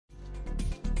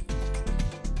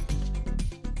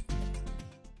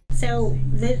So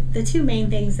the two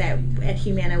main things that at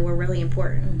Humana were really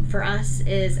important for us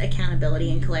is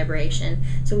accountability and collaboration.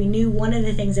 So we knew one of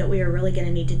the things that we were really going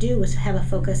to need to do was have a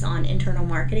focus on internal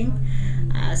marketing,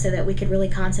 so that we could really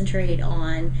concentrate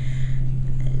on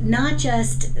not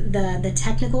just the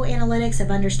technical analytics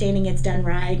of understanding it's done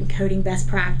right and coding best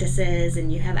practices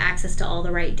and you have access to all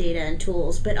the right data and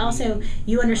tools, but also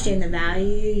you understand the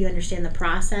value, you understand the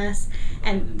process.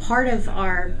 And part of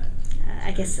our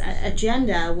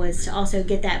agenda was to also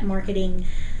get that marketing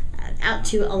out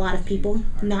to a lot of people,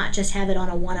 not just have it on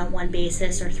a one-on-one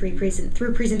basis or through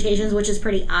presentations, which is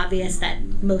pretty obvious that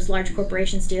most large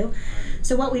corporations do.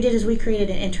 So what we did is we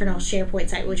created an internal SharePoint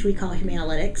site, which we call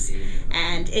Humanalytics,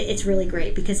 and it's really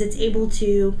great because it's able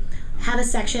to have a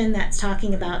section that's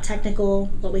talking about technical,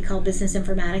 what we call business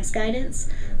informatics guidance,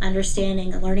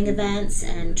 understanding learning events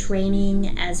and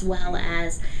training, as well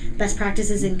as best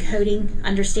practices in coding,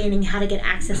 understanding how to get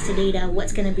access to data,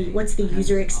 what's the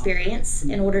user experience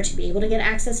in order to be able to get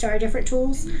access to our different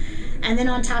tools. And then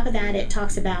on top of that, it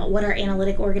talks about what our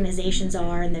analytic organizations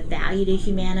are and the value to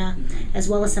Humana, as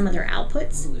well as some of their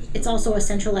outputs. It's also a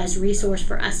centralized resource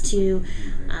for us to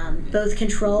both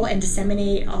control and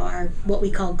disseminate our what we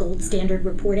call gold standard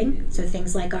reporting. So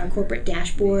things like our corporate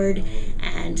dashboard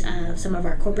and some of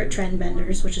our corporate trend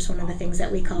benders, which is one of the things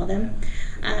that we call them.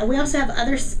 We also have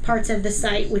other parts of the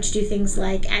site which do things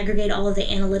like aggregate all of the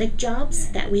analytic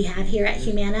jobs that we have here at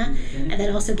Humana, and that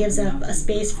also gives a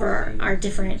space for our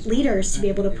different leaders to be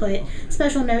able to put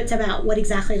special notes about what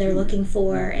exactly they're looking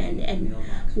for and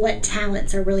what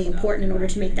talents are really important in order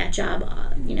to make that job,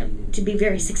 to be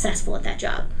very successful at that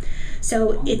job.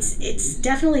 So it's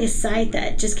definitely a site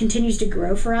that just continues to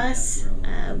grow for us,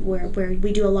 where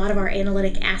we do a lot of our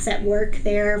analytic asset work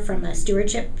there from a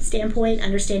stewardship standpoint,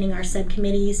 understanding our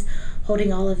subcommittees,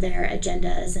 holding all of their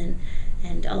agendas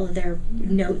and all of their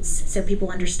notes so people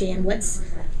understand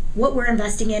what we're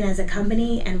investing in as a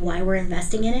company and why we're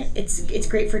investing in it. It's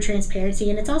great for transparency,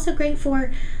 and it's also great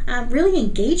for really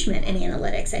engagement in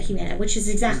analytics at Humana, which is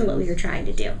exactly what we were trying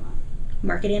to do.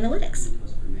 Market analytics.